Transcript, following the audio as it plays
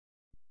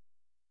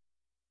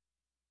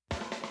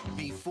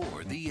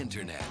Before the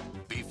internet,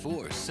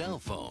 before cell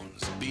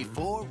phones,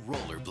 before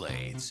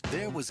rollerblades,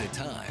 there was a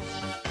time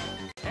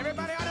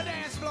Everybody on the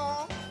dance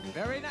floor.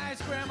 Very nice,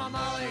 Grandma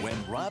Molly. when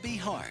Robbie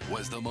Hart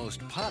was the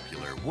most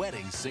popular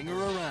wedding singer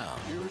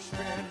around. You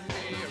spin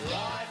me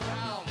right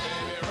round,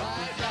 baby,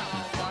 right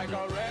round. Like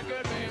a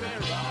record, baby,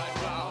 right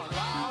round,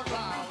 round,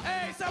 round.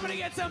 Hey, somebody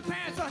get some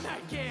pants on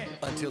that kid.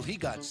 Until he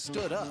got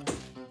stood up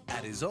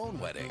at his own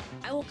wedding.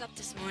 I woke up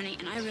this morning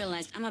and I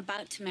realized I'm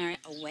about to marry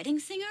a wedding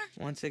singer.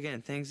 Once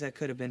again, things that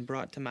could have been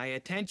brought to my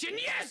attention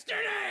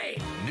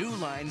yesterday! New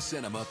Line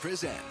Cinema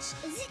presents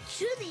Is it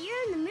true that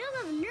you're in the middle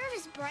of a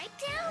nervous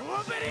breakdown?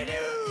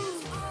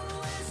 Whoopity-doo!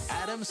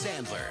 Adam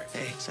Sandler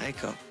Hey,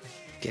 Psycho,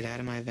 get out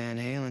of my Van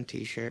Halen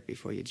t-shirt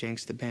before you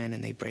jinx the band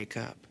and they break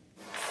up.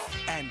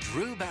 and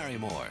Drew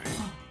Barrymore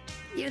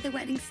You're the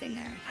wedding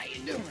singer. How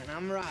you doing?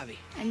 I'm Robbie.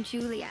 I'm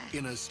Julia.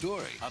 in a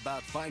story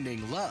about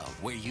finding love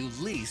where you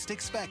least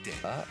expect it.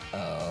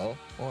 Uh-oh.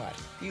 What?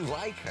 You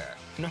like her?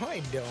 No,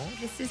 I don't.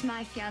 This is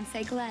my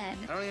fiance, Glenn.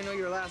 I don't even know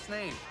your last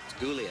name. It's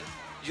Gulia.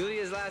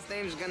 Julia's last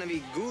name is gonna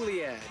be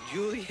Gulia.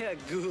 Julia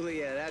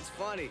Gulia. That's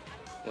funny.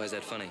 Why is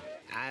that funny?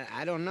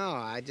 I don't know.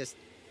 I just...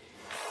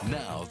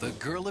 Now, the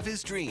girl of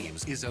his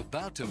dreams is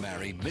about to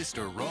marry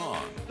Mr.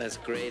 Wrong. That's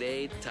grade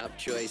A, top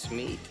choice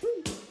meat.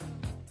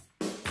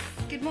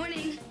 Good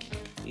morning.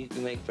 You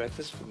can make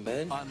breakfast for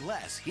bed?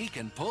 Unless he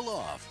can pull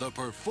off the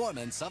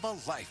performance of a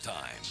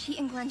lifetime. She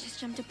and Glenn just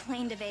jumped a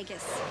plane to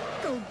Vegas.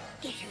 Go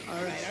get her.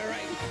 All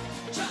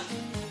right.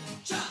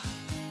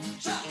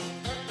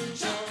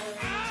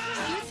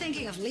 You're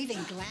thinking of leaving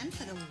Glenn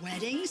for the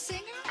wedding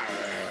singer?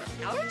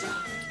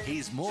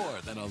 He's more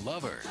than a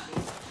lover.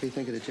 What do you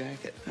think of the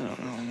jacket? I don't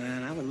know,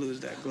 man. I would lose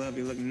that glove.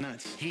 You look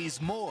nuts.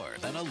 He's more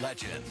than a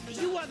legend.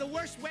 You are the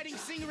worst wedding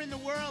singer in the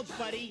world,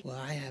 buddy. Well,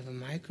 I have a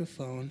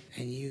microphone,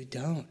 and you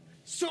don't.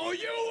 So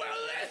you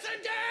will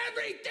listen to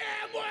every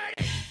damn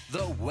word.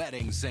 The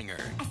wedding singer.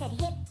 I said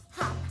hip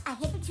hop, a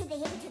hip to the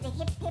hip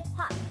hip hip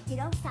hop. You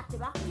don't stop the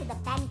rock to the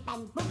bang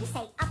bang boogie.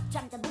 Say up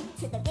jump the boogie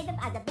to the